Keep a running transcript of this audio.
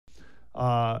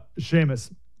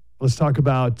Seamus, let's talk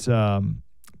about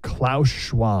Klaus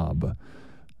Schwab.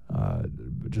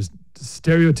 Just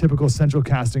stereotypical central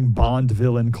casting Bond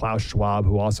villain Klaus Schwab,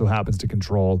 who also happens to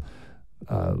control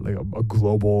like a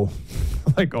global,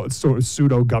 like a sort of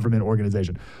pseudo government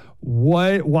organization.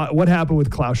 What happened with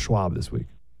Klaus Schwab this week?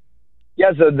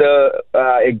 Yeah, so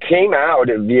it came out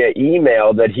via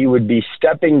email that he would be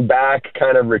stepping back,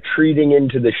 kind of retreating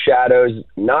into the shadows.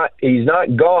 He's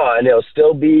not gone. He'll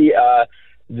still be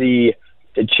the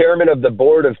chairman of the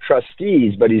board of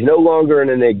trustees, but he's no longer in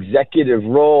an executive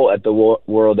role at the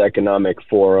World Economic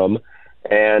Forum.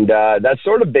 And that's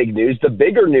sort of big news. The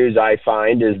bigger news I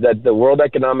find is that the World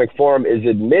Economic Forum is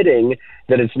admitting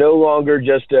that it's no longer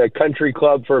just a country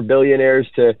club for billionaires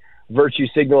to virtue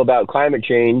signal about climate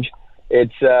change.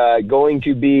 It's going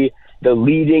to be the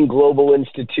leading global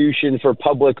institution for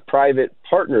public-private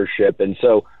partnership. And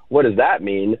so what does that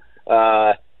mean?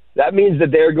 That means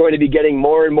that they're going to be getting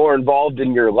more and more involved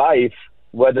in your life,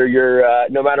 whether you're,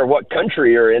 no matter what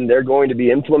country you're in, they're going to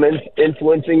be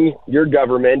influencing your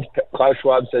government. Klaus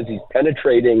Schwab says he's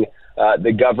penetrating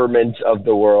the governments of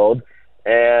the world,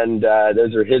 and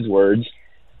those are his words.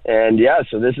 And yeah,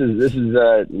 so this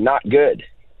is not good.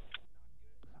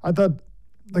 I thought,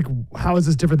 like, how is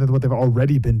this different than what they've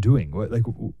already been doing?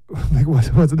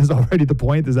 Wasn't this already the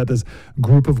point? Is that this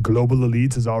group of global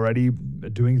elites is already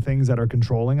doing things that are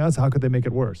controlling us? How could they make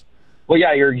it worse? Well,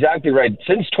 yeah, you're exactly right.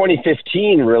 Since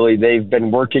 2015, really, they've been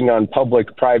working on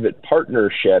public-private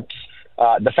partnerships.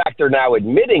 The fact they're now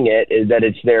admitting it is that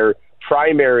it's their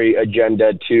primary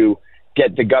agenda to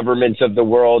get the governments of the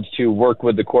world to work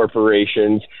with the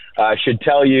corporations. Should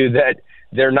tell you that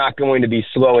they're not going to be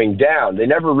slowing down. They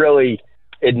never really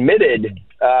admitted,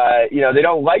 they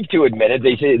don't like to admit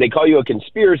it. They call you a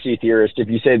conspiracy theorist if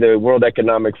you say the World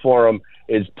Economic Forum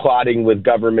is plotting with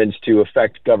governments to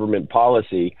affect government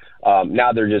policy.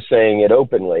 Now they're just saying it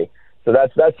openly. So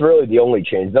that's really the only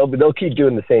change. They'll keep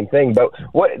doing the same thing. But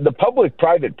what the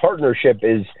public-private partnership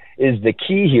is the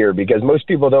key here, because most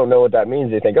people don't know what that means.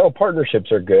 They think,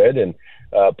 partnerships are good, and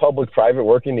public-private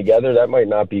working together, that might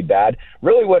not be bad.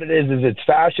 Really what it is it's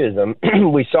fascism.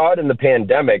 We saw it in the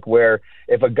pandemic, where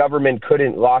if a government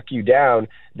couldn't lock you down,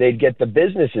 they'd get the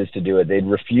businesses to do it. They'd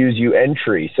refuse you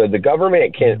entry. So the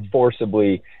government can't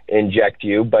forcibly inject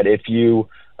you, but if you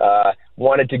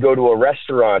wanted to go to a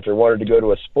restaurant or wanted to go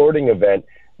to a sporting event,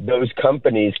 those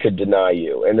companies could deny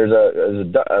you. And there's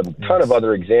a ton of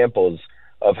other examples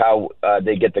of how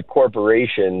they get the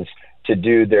corporations to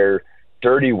do their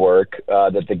dirty work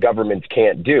that the governments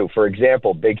can't do. For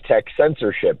example, big tech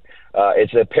censorship.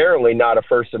 It's apparently not a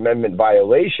First Amendment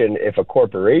violation if a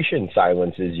corporation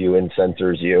silences you and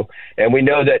censors you. And we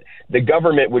know that the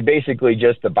government would basically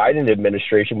the Biden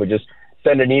administration would just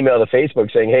send an email to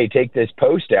Facebook saying, hey, take this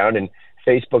post down, and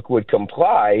Facebook would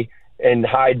comply and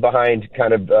hide behind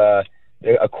kind of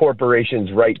a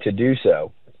corporation's right to do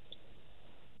so.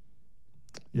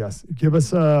 Yes, give us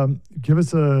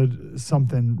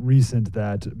something recent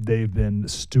that they've been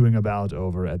stewing about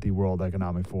over at the World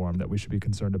Economic Forum that we should be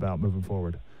concerned about moving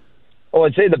forward. Well,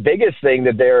 I'd say the biggest thing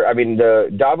that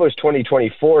the Davos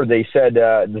 2024, they said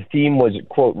the theme was,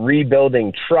 quote,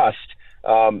 rebuilding trust.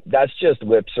 That's just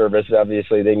lip service.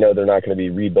 Obviously, they know they're not going to be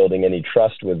rebuilding any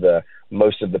trust with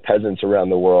most of the peasants around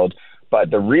the world. But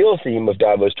the real theme of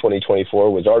Davos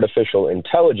 2024 was artificial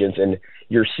intelligence, and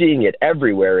you're seeing it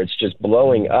everywhere. It's just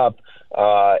blowing up,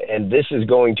 and this is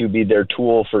going to be their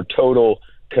tool for total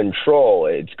control.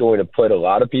 It's going to put a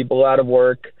lot of people out of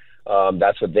work.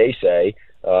 That's what they say,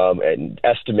 and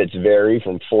estimates vary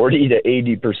from 40 to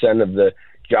 80% of the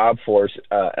job force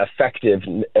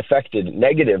affected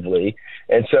negatively.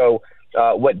 And so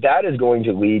what that is going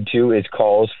to lead to is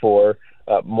calls for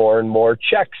more and more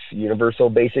checks, universal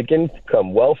basic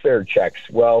income, welfare checks.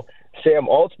 Well, Sam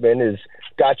Altman has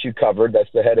got you covered. That's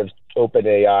the head of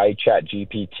OpenAI,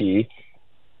 ChatGPT.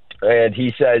 And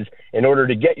he says, in order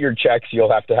to get your checks,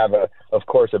 you'll have to have, of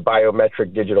course, a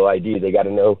biometric digital ID. They got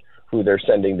to know who they're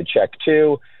sending the check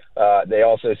to. They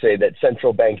also say that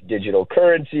central bank digital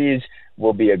currencies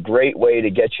will be a great way to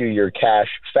get you your cash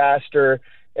faster.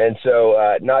 And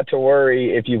so not to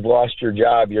worry, if you've lost your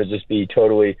job, you'll just be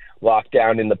totally locked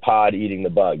down in the pod eating the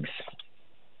bugs.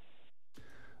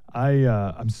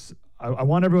 I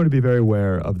want everyone to be very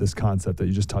aware of this concept that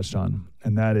you just touched on,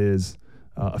 and that is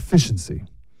efficiency.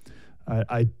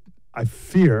 I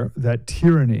fear that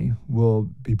tyranny will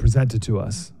be presented to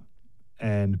us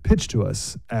and pitched to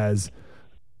us as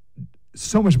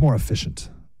so much more efficient.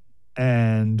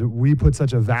 And we put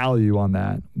such a value on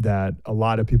that a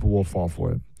lot of people will fall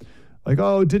for it. like,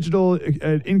 oh, digital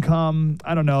income,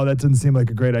 I don't know, that doesn't seem like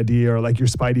a great idea, or like your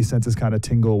spidey senses kind of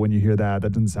tingle when you hear that.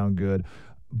 That doesn't sound good.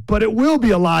 But it will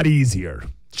be a lot easier,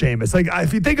 Seamus. Like,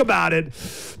 if you think about it,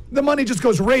 the money just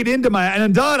goes right into and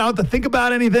I'm done. I don't have to think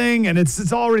about anything, and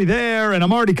it's already there, and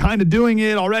I'm already kind of doing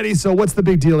it already, so what's the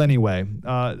big deal anyway?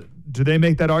 Do they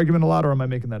make that argument a lot, or am I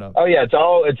making that up? Oh, yeah, it's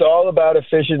all about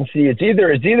efficiency. It's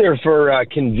either for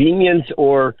convenience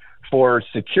or for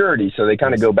security. So they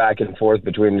kind of go back and forth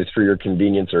between it's for your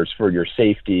convenience or it's for your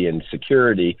safety and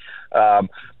security.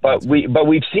 But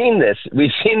we've seen this.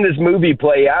 We've seen this movie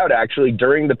play out actually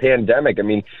during the pandemic. I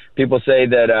mean, people say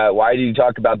that why do you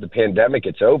talk about the pandemic?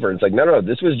 It's over. It's like no.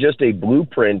 This was just a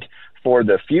blueprint for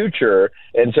the future.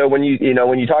 And so when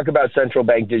you talk about central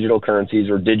bank digital currencies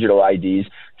or digital IDs,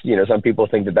 some people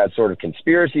think that that's sort of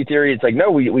conspiracy theory. It's like,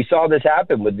 no, we saw this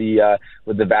happen with the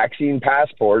vaccine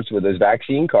passports, with those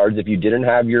vaccine cards. If you didn't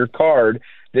have your card,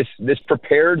 this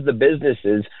prepared the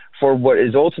businesses for what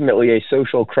is ultimately a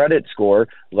social credit score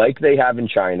like they have in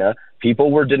China. People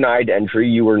were denied entry.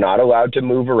 You were not allowed to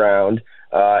move around.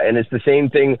 And it's the same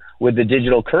thing with the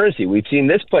digital currency. We've seen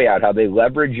this play out, how they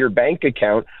leverage your bank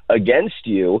account against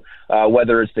you,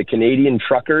 whether it's the Canadian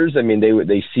truckers. I mean,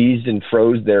 they seized and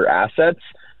froze their assets.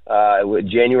 With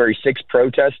January 6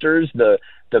 protesters, the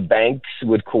banks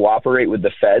would cooperate with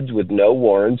the feds with no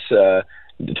warrants,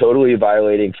 totally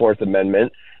violating Fourth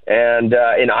Amendment. And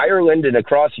in Ireland and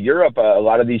across Europe, a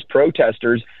lot of these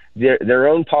protesters, their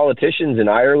own politicians in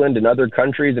Ireland and other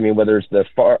countries, I mean, whether it's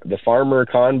the farmer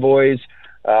convoys,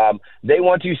 they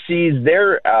want to seize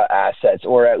their assets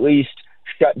or at least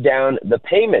shut down the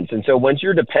payments. And so once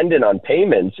you're dependent on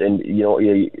payments and,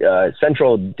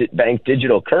 central bank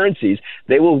digital currencies,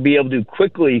 they will be able to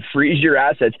quickly freeze your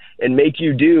assets and make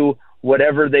you do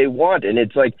whatever they want. And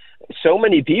it's like so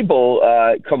many people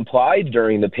complied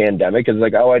during the pandemic. It's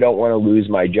like, oh, I don't want to lose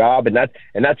my job. And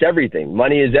that's everything.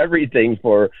 Money is everything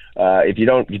for if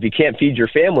you can't feed your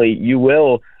family, you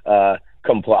will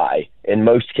comply in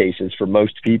most cases for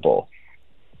most people.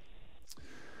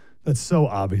 That's so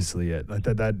obviously it. Like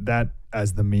that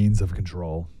as the means of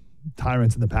control.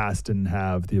 Tyrants in the past didn't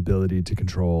have the ability to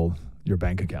control your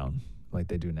bank account like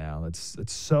they do now. It's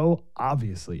so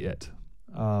obviously it.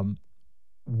 So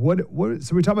we're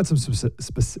talking about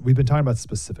we've been talking about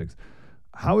specifics.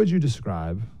 How would you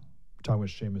describe, we're talking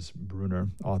with Seamus Brunner,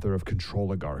 author of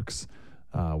Controligarchs,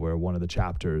 where one of the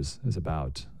chapters is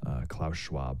about Klaus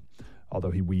Schwab,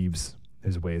 although he weaves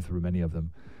his way through many of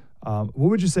them. What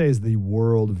would you say is the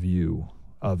worldview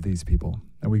of these people?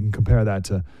 And we can compare that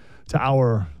to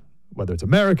our, whether it's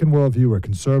American worldview or a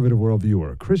conservative worldview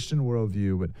or a Christian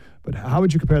worldview, but how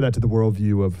would you compare that to the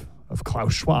worldview of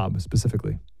Klaus Schwab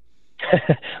specifically?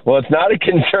 Well, it's not a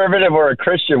conservative or a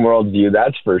Christian worldview,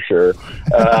 that's for sure.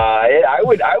 I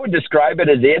would describe it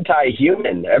as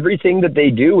anti-human. Everything that they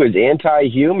do is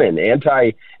anti-human.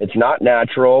 It's not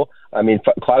natural. I mean,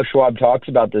 Klaus Schwab talks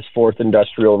about this fourth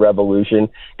industrial revolution.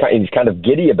 He's kind of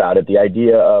giddy about it, the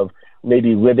idea of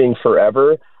maybe living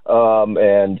forever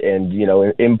and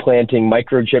implanting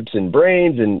microchips in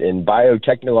brains and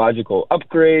biotechnological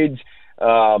upgrades.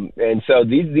 And so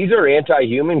these are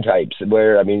anti-human types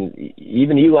where, I mean,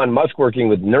 even Elon Musk working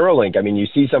with Neuralink, I mean, you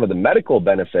see some of the medical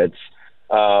benefits,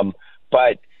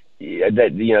 but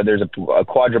there's a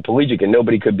quadriplegic, and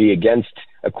nobody could be against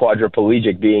a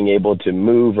quadriplegic being able to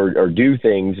move or do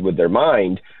things with their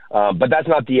mind. But that's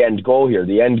not the end goal here.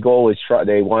 The end goal is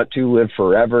they want to live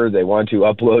forever. They want to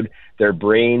upload their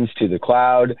brains to the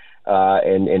cloud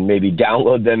and maybe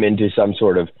download them into some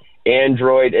sort of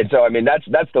Android. And so, I mean,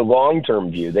 that's the long-term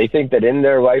view. They think that in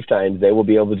their lifetimes they will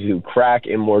be able to crack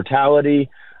immortality.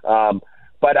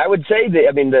 But I would say that,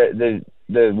 I mean, the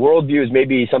worldview is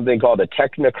maybe something called a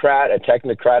technocrat. A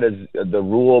technocrat is the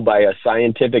rule by a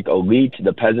scientific elite.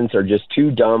 The peasants are just too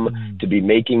dumb to be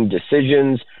making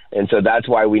decisions. And so that's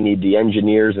why we need the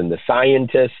engineers and the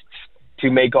scientists to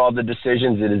make all the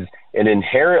decisions. It is an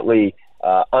inherently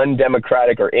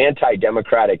undemocratic or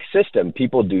anti-democratic system.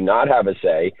 People do not have a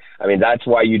say. I mean, that's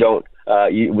why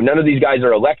none of these guys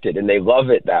are elected, and they love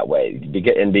it that way.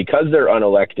 And because they're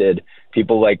unelected,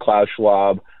 people like Klaus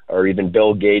Schwab or even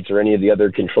Bill Gates or any of the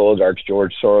other controligarchs,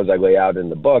 George Soros, I lay out in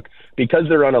the book, because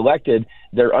they're unelected,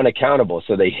 they're unaccountable.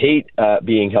 So they hate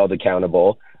being held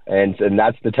accountable, and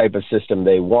that's the type of system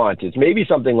they want. It's maybe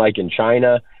something like in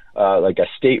China, like a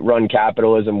state-run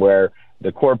capitalism where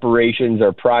the corporations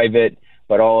are private,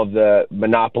 but all of the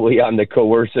monopoly on the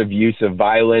coercive use of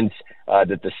violence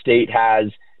that the state has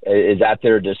is at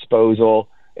their disposal.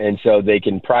 And so they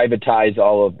can privatize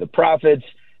all of the profits,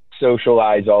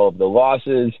 socialize all of the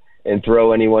losses, and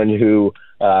throw anyone who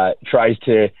tries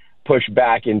to push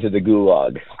back into the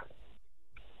gulag.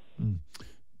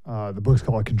 The book's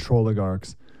called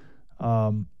Controligarchs.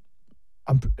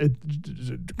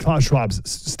 Klaus Schwab's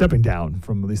stepping down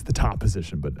from at least the top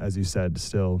position, but as you said,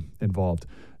 still involved.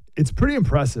 It's pretty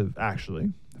impressive,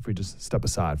 actually, if we just step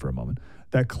aside for a moment,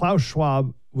 that Klaus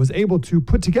Schwab was able to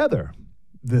put together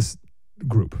this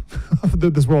group,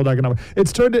 this World Economic.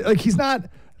 It's turned like he's not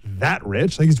that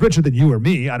rich. Like he's richer than you or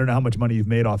me. I don't know how much money you've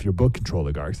made off your book,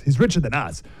 Controligarchs. He's richer than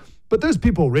us. But there's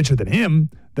people richer than him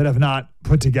that have not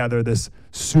put together this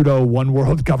pseudo one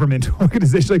world government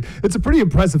organization. Like it's a pretty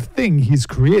impressive thing he's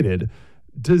created.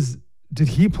 Did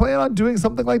he plan on doing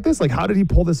something like this? Like how did he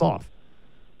pull this off?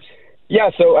 Yeah,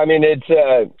 so I mean,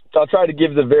 I'll try to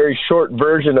give the very short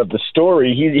version of the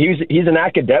story. He's an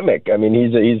academic. I mean,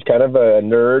 he's kind of a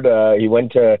nerd. He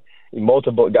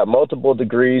got multiple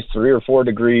degrees, 3 or 4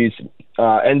 degrees.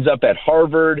 Ends up at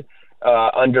Harvard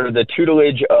under the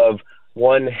tutelage of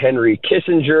one Henry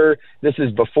Kissinger. This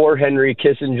is before Henry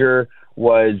Kissinger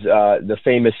was the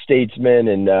famous statesman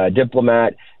and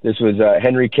diplomat. This was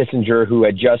Henry Kissinger, who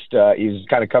had he was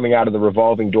kind of coming out of the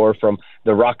revolving door from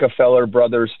the Rockefeller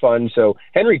Brothers Fund. So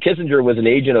Henry Kissinger was an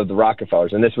agent of the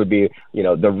Rockefellers, and this would be,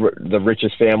 the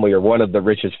richest family or one of the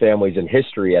richest families in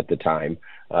history at the time.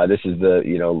 This is the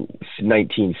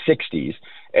 1960s,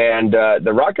 and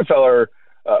the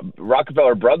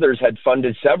Rockefeller Brothers had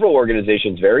funded several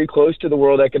organizations very close to the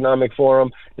World Economic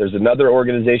Forum. There's another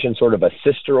organization, sort of a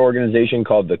sister organization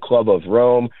called the Club of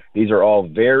Rome. These are all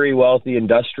very wealthy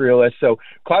industrialists. So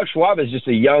Klaus Schwab is just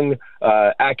a young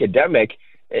academic,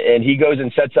 and he goes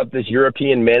and sets up this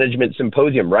European Management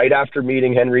Symposium right after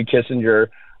meeting Henry Kissinger.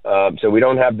 So we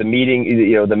don't have the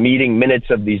meeting minutes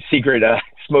of these secret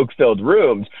smoke-filled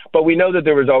rooms, but we know that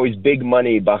there was always big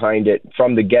money behind it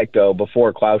from the get-go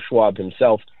before Klaus Schwab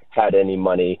himself had any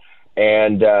money.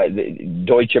 And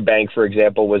Deutsche Bank, for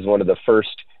example, was one of the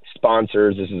first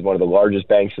sponsors. This is one of the largest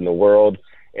banks in the world.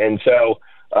 And so,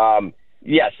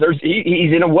 yes,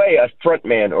 he's in a way a front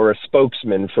man or a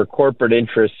spokesman for corporate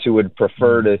interests who would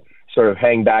prefer to sort of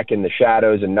hang back in the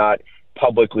shadows and not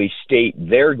publicly state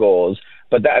their goals.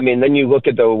 But then you look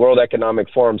at the World Economic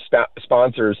Forum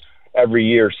sponsors every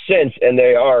year since, and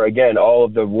they are, again, all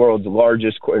of the world's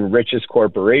largest and richest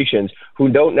corporations who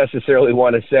don't necessarily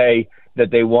want to say that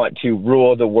they want to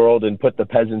rule the world and put the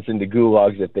peasants into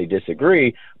gulags if they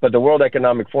disagree. But the World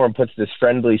Economic Forum puts this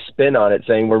friendly spin on it,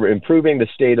 saying we're improving the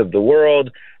state of the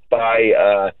world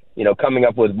by coming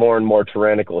up with more and more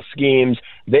tyrannical schemes.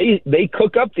 They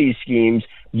cook up these schemes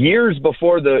years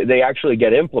before they actually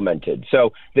get implemented.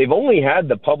 So they've only had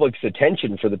the public's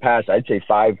attention for the past, I'd say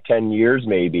 5-10 years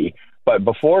maybe. But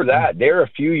before that, they're a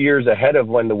few years ahead of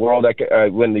when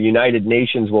when the United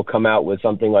Nations will come out with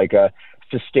something like a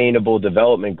Sustainable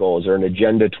Development Goals or an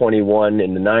Agenda 21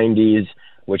 in the 90s,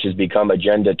 which has become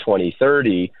Agenda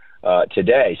 2030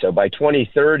 today. So by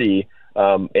 2030,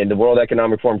 and the World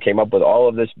Economic Forum came up with all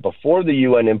of this before the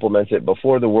UN implements it,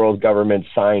 before the world government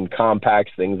signed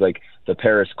compacts, things like the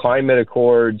Paris Climate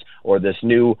Accords or this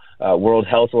new World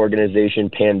Health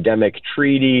Organization pandemic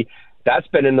treaty. That's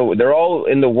been they're all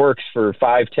in the works for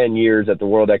 5-10 years at the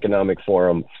World Economic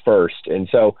Forum first. And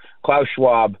so Klaus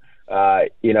Schwab,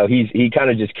 he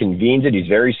kind of just convenes it. He's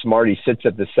very smart. He sits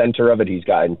at the center of it. He's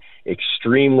gotten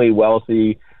extremely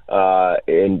wealthy.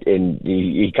 And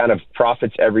he kind of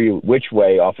profits every which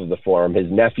way off of the forum. His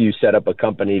nephew set up a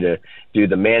company to do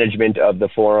the management of the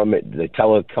forum, the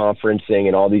teleconferencing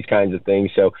and all these kinds of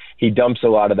things. So he dumps a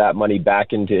lot of that money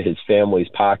back into his family's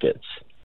pockets.